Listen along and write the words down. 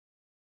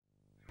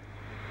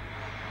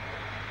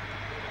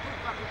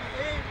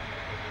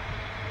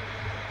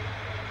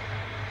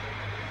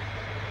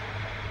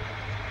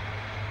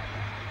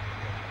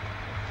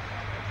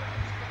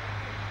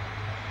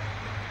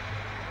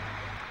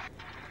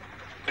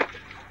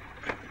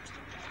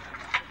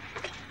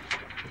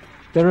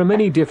There are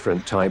many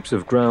different types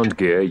of ground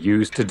gear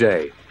used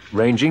today,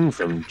 ranging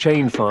from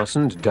chain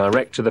fastened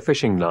direct to the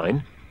fishing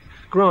line,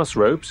 grass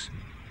ropes,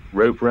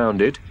 rope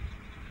rounded,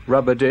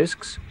 rubber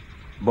discs,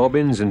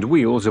 bobbins and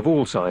wheels of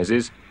all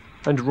sizes,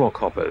 and rock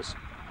hoppers.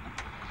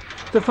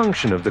 The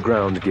function of the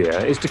ground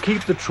gear is to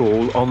keep the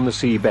trawl on the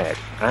seabed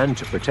and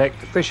to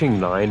protect the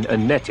fishing line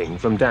and netting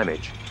from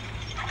damage.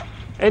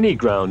 Any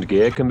ground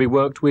gear can be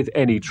worked with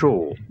any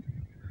trawl.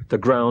 The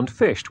ground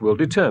fished will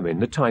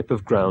determine the type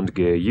of ground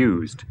gear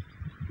used: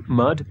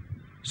 mud,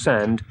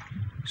 sand,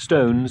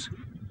 stones,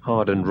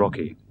 hard and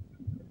rocky.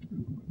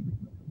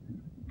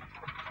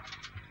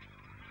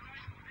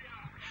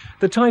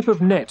 The type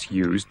of net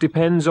used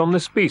depends on the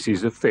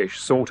species of fish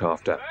sought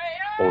after,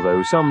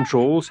 although some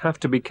trawls have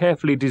to be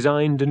carefully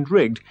designed and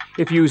rigged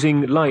if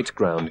using light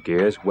ground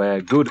gears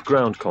where good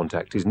ground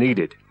contact is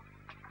needed.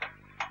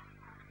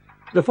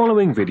 The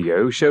following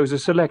video shows a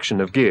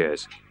selection of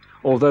gears,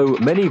 although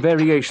many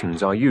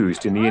variations are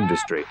used in the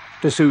industry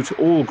to suit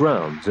all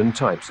grounds and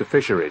types of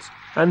fisheries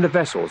and the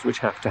vessels which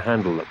have to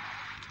handle them.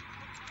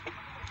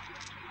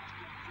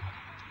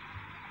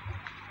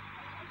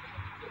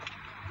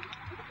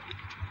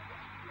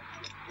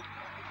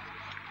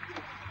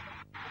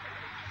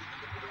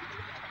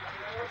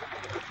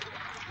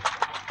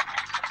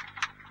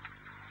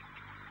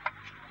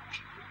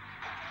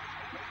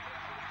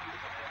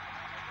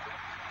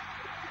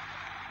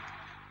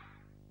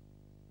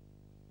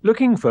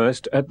 Looking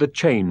first at the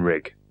chain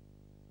rig.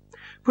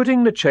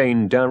 Putting the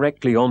chain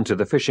directly onto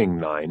the fishing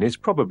line is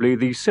probably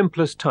the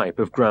simplest type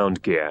of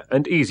ground gear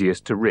and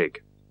easiest to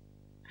rig.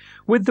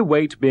 With the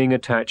weight being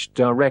attached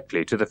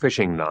directly to the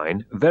fishing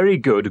line, very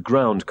good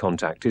ground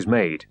contact is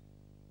made.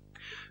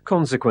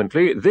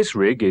 Consequently, this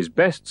rig is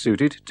best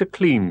suited to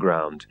clean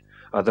ground,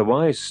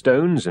 otherwise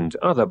stones and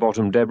other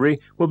bottom debris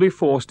will be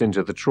forced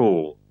into the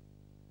trawl.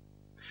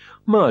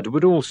 Mud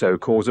would also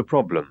cause a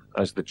problem,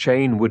 as the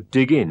chain would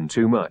dig in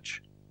too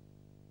much.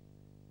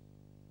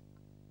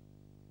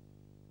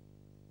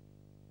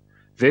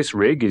 This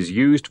rig is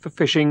used for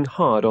fishing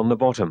hard on the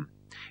bottom,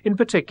 in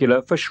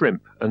particular for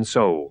shrimp and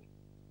sole.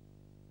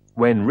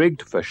 When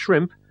rigged for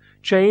shrimp,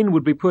 chain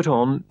would be put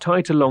on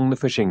tight along the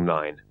fishing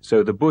line,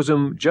 so the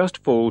bosom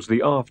just falls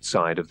the aft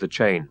side of the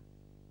chain.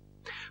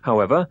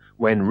 However,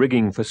 when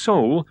rigging for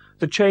sole,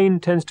 the chain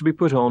tends to be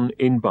put on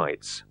in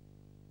bites.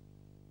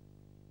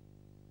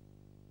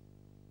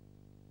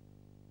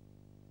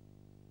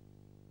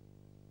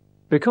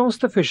 Because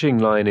the fishing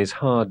line is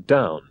hard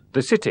down,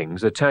 the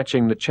sittings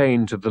attaching the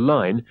chain to the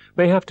line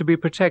may have to be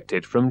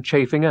protected from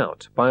chafing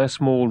out by a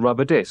small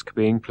rubber disc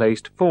being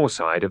placed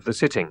foreside of the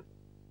sitting.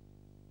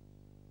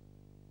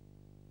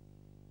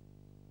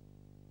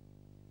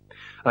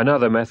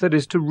 Another method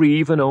is to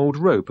reeve an old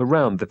rope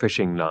around the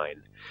fishing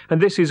line, and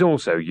this is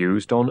also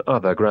used on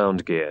other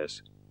ground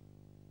gears.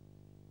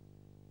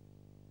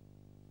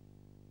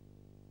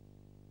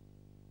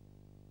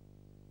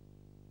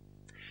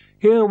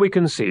 Here we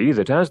can see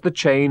that as the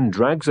chain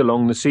drags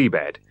along the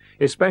seabed,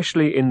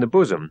 especially in the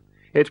bosom,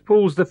 it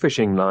pulls the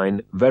fishing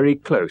line very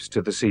close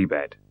to the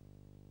seabed.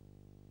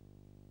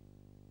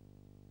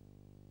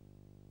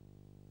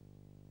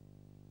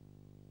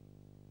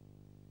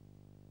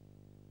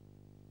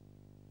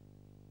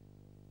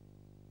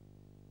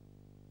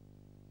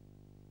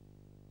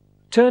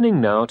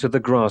 Turning now to the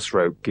grass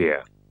rope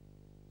gear.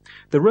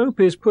 The rope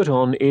is put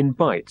on in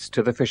bites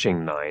to the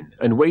fishing line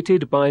and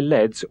weighted by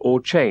leads or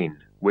chain,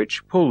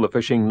 which pull the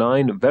fishing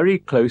line very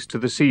close to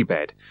the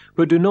seabed,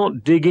 but do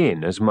not dig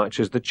in as much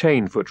as the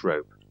chain foot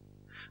rope.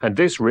 And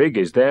this rig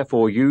is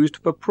therefore used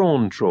for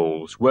prawn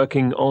trawls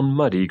working on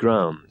muddy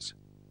grounds.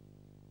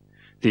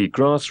 The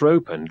grass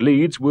rope and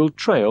leads will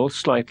trail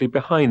slightly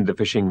behind the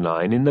fishing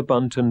line in the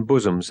bunt and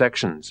bosom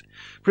sections,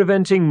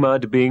 preventing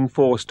mud being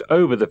forced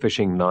over the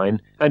fishing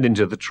line and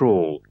into the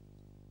trawl.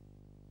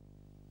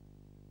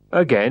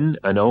 Again,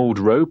 an old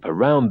rope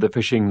around the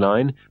fishing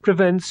line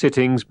prevents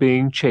sittings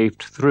being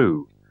chafed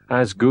through,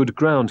 as good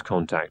ground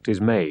contact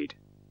is made.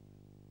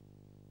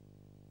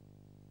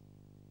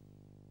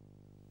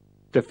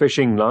 The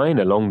fishing line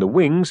along the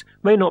wings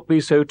may not be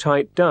so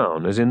tight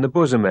down as in the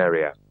bosom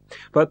area,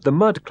 but the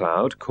mud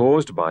cloud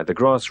caused by the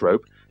grass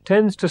rope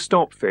tends to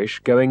stop fish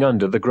going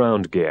under the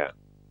ground gear.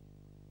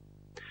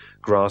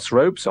 Grass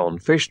ropes on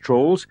fish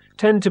trawls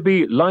tend to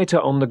be lighter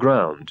on the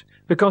ground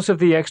because of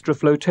the extra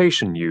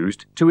flotation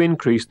used to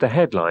increase the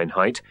headline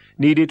height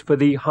needed for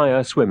the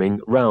higher swimming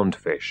round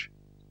fish.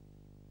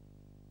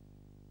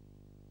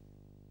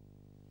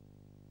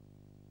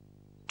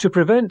 To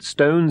prevent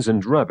stones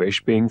and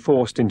rubbish being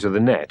forced into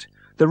the net,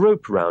 the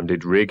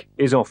rope-rounded rig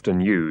is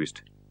often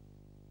used.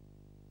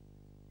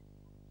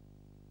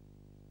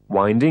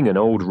 Winding an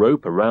old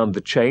rope around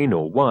the chain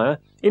or wire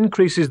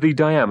increases the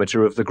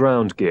diameter of the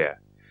ground gear,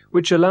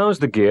 which allows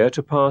the gear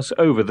to pass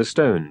over the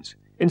stones,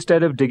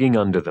 instead of digging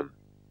under them.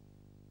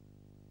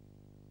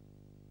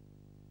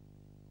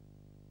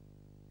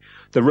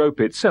 The rope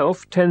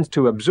itself tends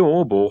to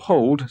absorb or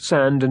hold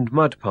sand and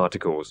mud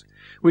particles,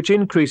 which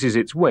increases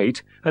its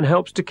weight and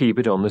helps to keep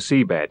it on the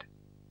seabed.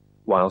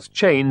 whilst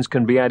chains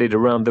can be added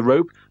around the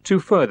rope to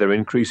further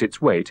increase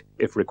its weight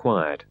if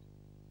required.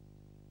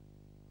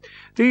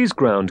 These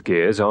ground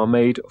gears are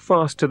made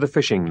fast to the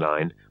fishing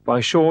line by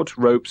short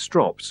rope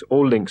strops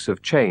or links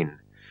of chain,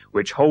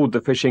 which hold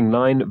the fishing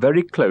line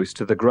very close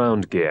to the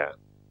ground gear.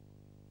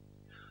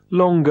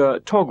 Longer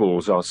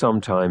toggles are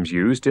sometimes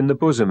used in the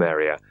bosom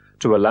area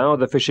to allow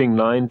the fishing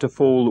line to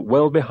fall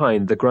well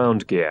behind the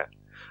ground gear,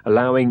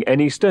 allowing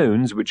any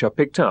stones which are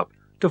picked up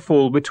to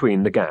fall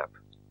between the gap.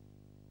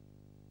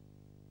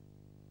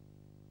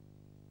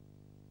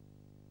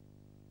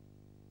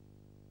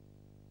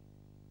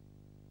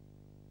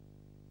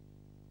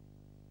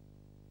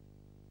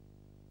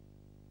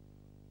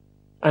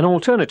 An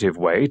alternative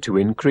way to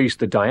increase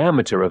the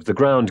diameter of the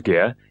ground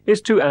gear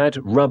is to add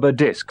rubber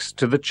discs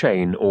to the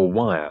chain or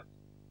wire.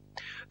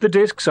 The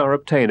discs are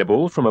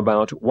obtainable from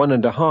about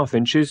 1.5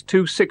 inches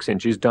to 6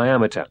 inches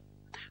diameter.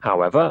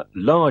 However,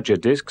 larger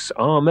discs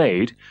are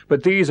made,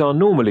 but these are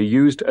normally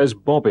used as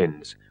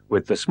bobbins,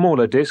 with the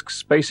smaller discs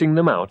spacing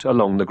them out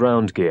along the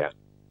ground gear.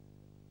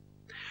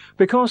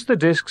 Because the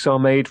discs are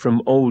made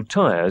from old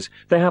tyres,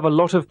 they have a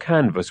lot of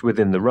canvas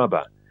within the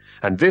rubber,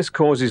 and this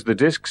causes the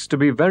discs to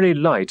be very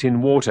light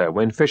in water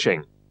when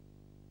fishing.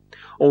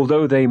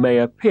 Although they may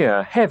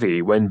appear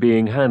heavy when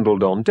being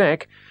handled on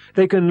deck,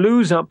 they can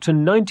lose up to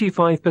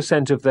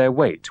 95% of their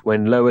weight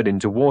when lowered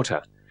into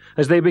water,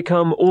 as they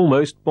become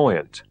almost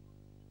buoyant.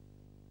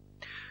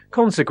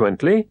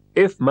 Consequently,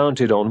 if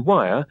mounted on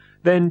wire,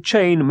 then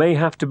chain may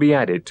have to be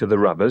added to the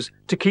rubbers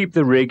to keep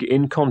the rig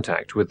in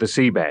contact with the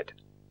seabed.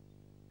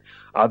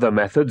 Other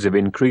methods of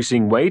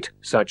increasing weight,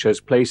 such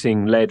as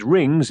placing lead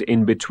rings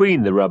in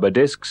between the rubber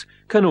discs,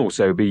 can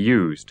also be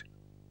used.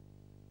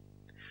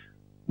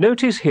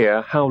 Notice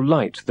here how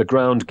light the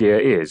ground gear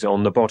is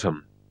on the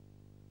bottom.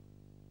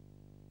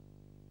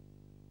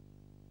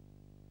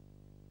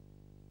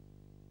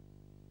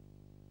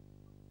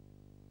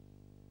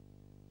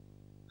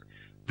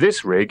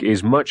 This rig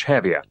is much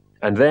heavier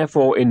and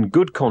therefore in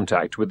good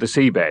contact with the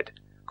seabed,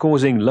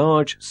 causing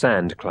large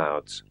sand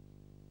clouds.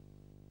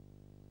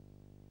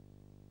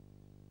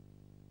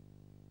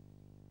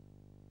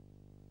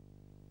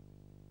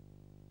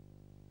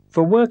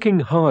 For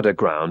working harder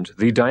ground,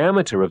 the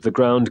diameter of the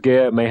ground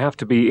gear may have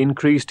to be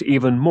increased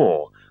even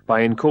more by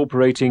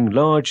incorporating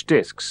large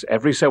discs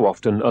every so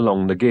often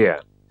along the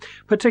gear,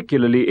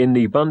 particularly in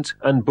the bunt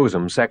and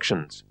bosom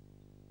sections.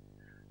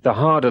 The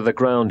harder the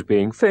ground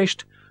being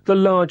fished, the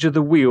larger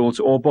the wheels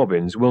or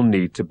bobbins will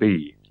need to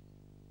be.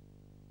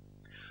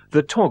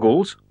 The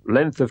toggles,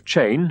 length of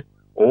chain,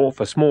 or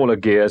for smaller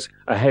gears,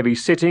 a heavy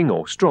sitting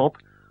or strop,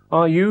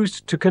 are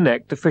used to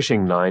connect the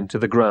fishing line to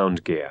the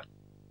ground gear.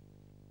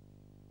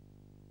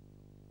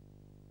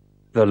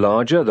 The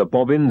larger the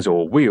bobbins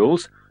or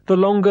wheels, the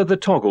longer the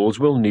toggles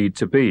will need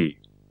to be.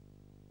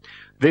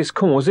 This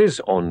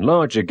causes, on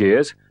larger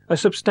gears, a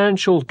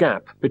substantial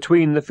gap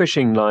between the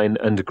fishing line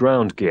and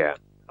ground gear,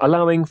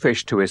 allowing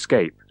fish to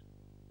escape.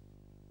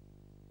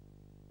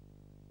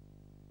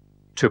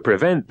 To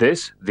prevent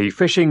this, the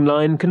fishing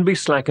line can be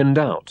slackened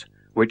out,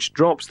 which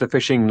drops the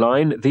fishing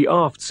line the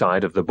aft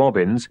side of the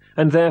bobbins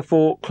and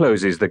therefore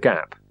closes the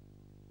gap.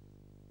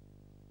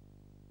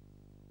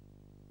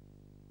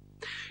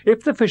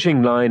 If the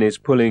fishing line is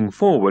pulling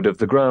forward of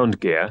the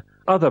ground gear,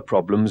 other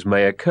problems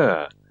may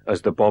occur,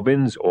 as the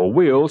bobbins or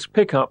wheels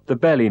pick up the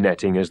belly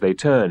netting as they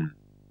turn.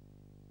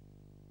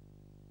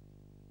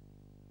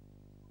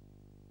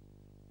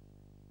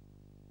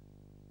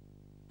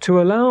 To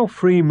allow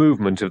free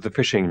movement of the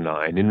fishing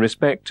line in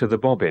respect to the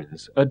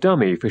bobbins, a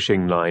dummy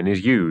fishing line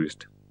is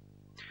used.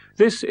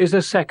 This is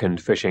a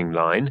second fishing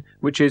line,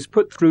 which is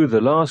put through the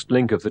last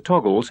link of the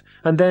toggles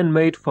and then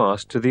made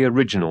fast to the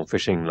original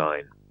fishing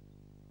line.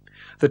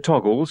 The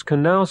toggles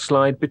can now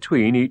slide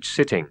between each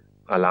sitting,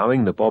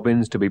 allowing the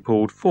bobbins to be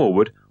pulled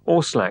forward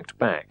or slacked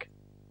back.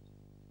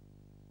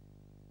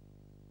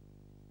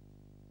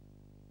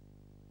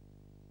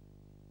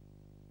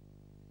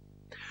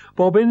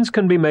 Bobbins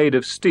can be made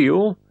of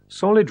steel,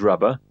 solid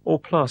rubber, or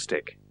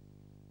plastic.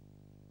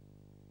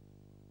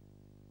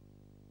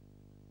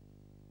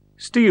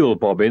 Steel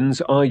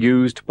bobbins are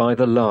used by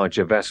the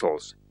larger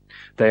vessels.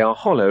 They are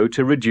hollow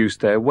to reduce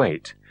their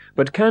weight,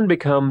 but can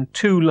become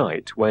too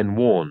light when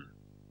worn.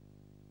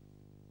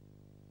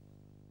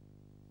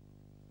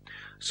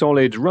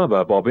 Solid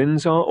rubber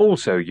bobbins are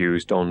also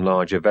used on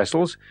larger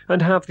vessels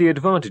and have the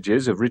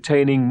advantages of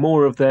retaining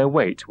more of their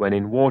weight when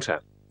in water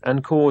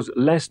and cause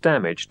less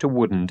damage to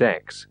wooden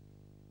decks.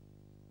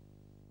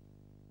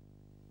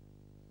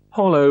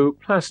 Hollow,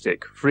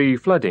 plastic,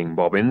 free-flooding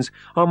bobbins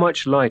are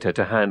much lighter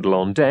to handle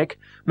on deck,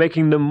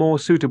 making them more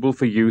suitable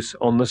for use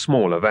on the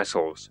smaller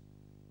vessels.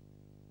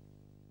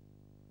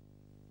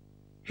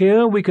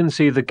 Here we can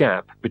see the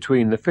gap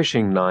between the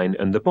fishing line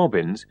and the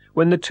bobbins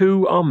when the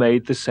two are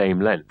made the same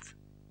length.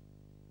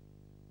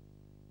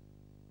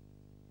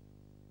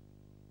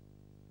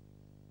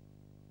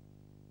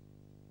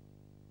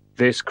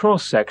 This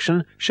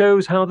cross-section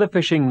shows how the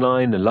fishing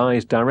line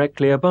lies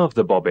directly above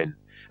the bobbin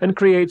and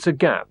creates a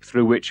gap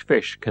through which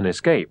fish can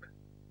escape.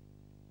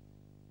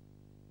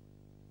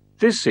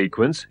 This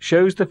sequence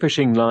shows the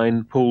fishing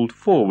line pulled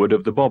forward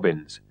of the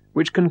bobbins,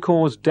 which can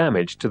cause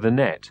damage to the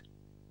net.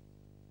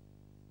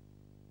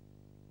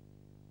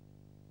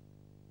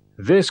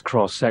 This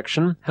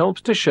cross-section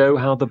helps to show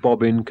how the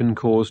bobbin can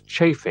cause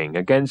chafing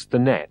against the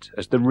net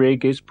as the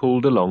rig is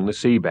pulled along the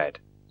seabed.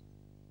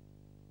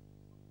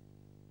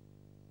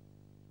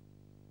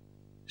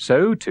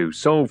 So, to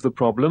solve the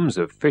problems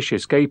of fish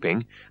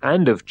escaping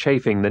and of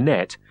chafing the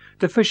net,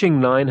 the fishing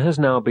line has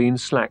now been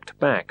slacked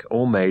back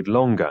or made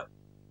longer.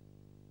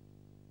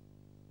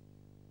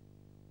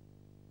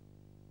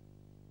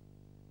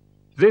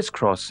 This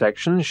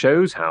cross-section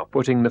shows how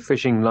putting the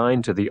fishing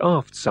line to the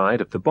aft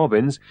side of the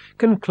bobbins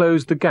can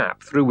close the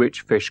gap through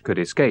which fish could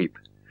escape,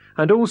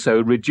 and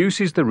also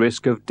reduces the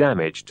risk of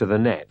damage to the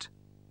net.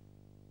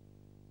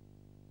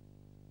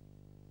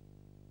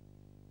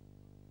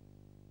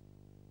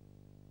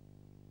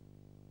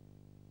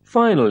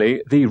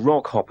 Finally, the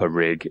rock hopper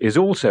rig is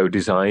also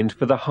designed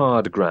for the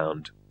hard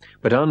ground,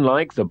 but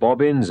unlike the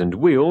bobbins and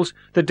wheels,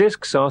 the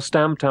discs are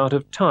stamped out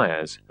of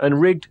tyres and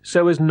rigged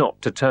so as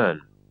not to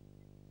turn.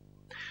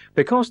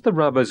 Because the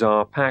rubbers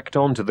are packed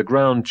onto the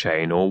ground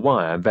chain or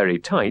wire very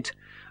tight,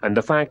 and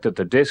the fact that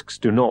the discs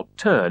do not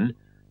turn,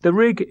 the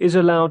rig is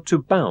allowed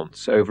to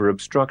bounce over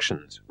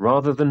obstructions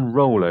rather than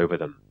roll over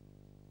them.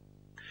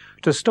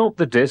 To stop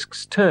the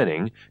discs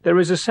turning, there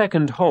is a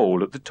second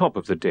hole at the top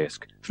of the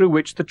disc through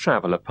which the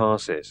traveller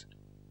passes.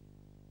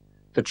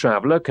 The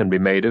traveller can be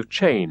made of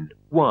chain,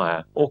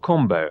 wire or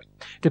combo,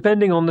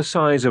 depending on the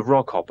size of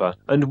rock hopper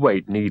and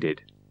weight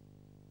needed.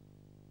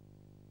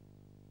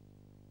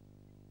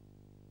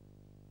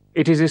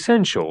 It is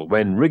essential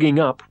when rigging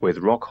up with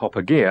rock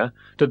hopper gear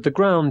that the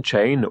ground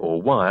chain or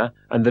wire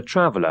and the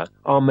traveller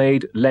are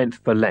made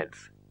length for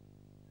length.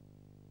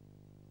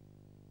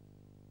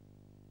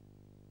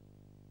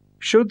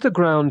 Should the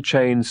ground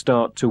chain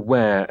start to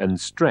wear and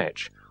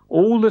stretch,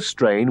 all the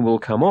strain will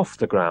come off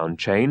the ground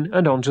chain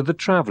and onto the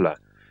traveller,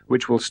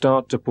 which will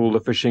start to pull the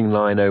fishing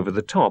line over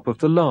the top of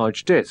the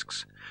large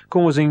discs,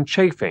 causing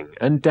chafing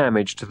and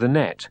damage to the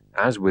net,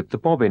 as with the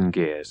bobbin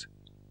gears.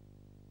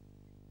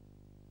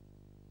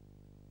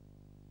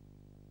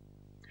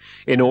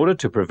 In order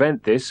to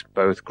prevent this,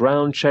 both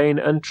ground chain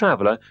and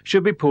traveller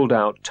should be pulled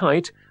out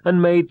tight and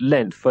made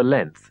length for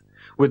length,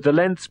 with the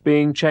lengths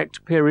being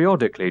checked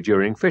periodically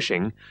during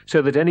fishing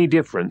so that any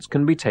difference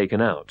can be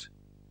taken out.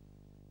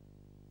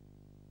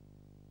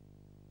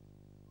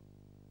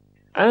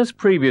 As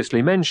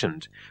previously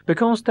mentioned,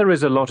 because there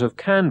is a lot of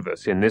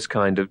canvas in this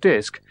kind of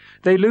disc,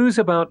 they lose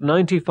about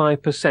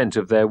 95%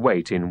 of their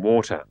weight in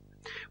water,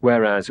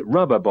 whereas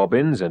rubber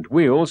bobbins and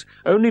wheels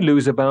only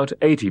lose about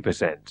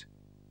 80%.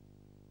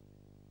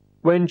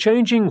 When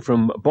changing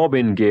from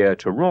bobbin gear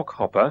to rock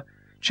hopper,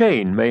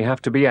 chain may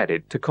have to be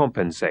added to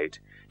compensate,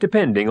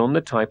 depending on the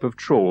type of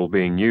trawl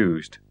being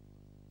used.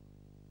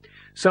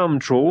 Some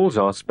trawls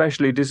are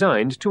specially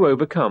designed to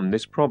overcome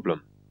this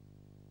problem.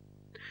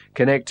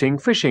 Connecting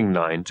fishing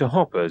line to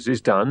hoppers is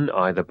done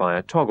either by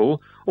a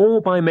toggle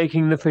or by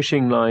making the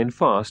fishing line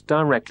fast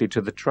directly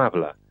to the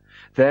traveller,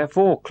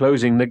 therefore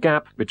closing the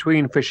gap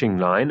between fishing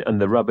line and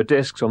the rubber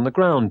discs on the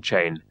ground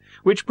chain,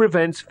 which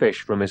prevents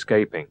fish from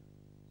escaping.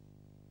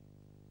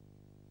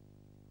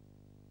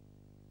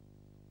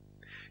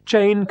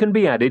 Chain can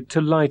be added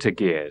to lighter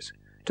gears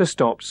to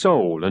stop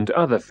sole and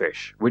other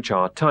fish, which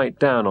are tight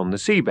down on the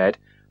seabed,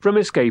 from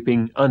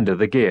escaping under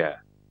the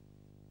gear.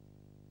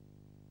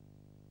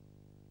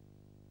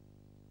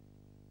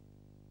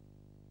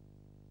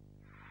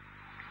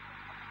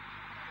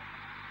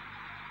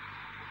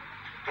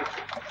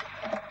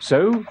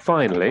 So,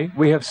 finally,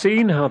 we have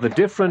seen how the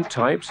different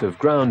types of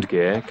ground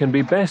gear can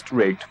be best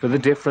rigged for the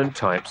different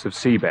types of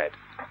seabed.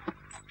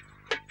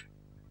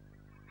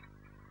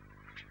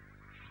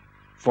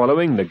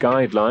 Following the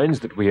guidelines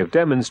that we have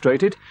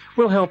demonstrated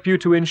will help you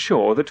to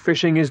ensure that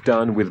fishing is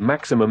done with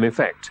maximum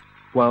effect,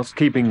 whilst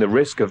keeping the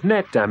risk of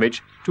net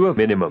damage to a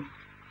minimum.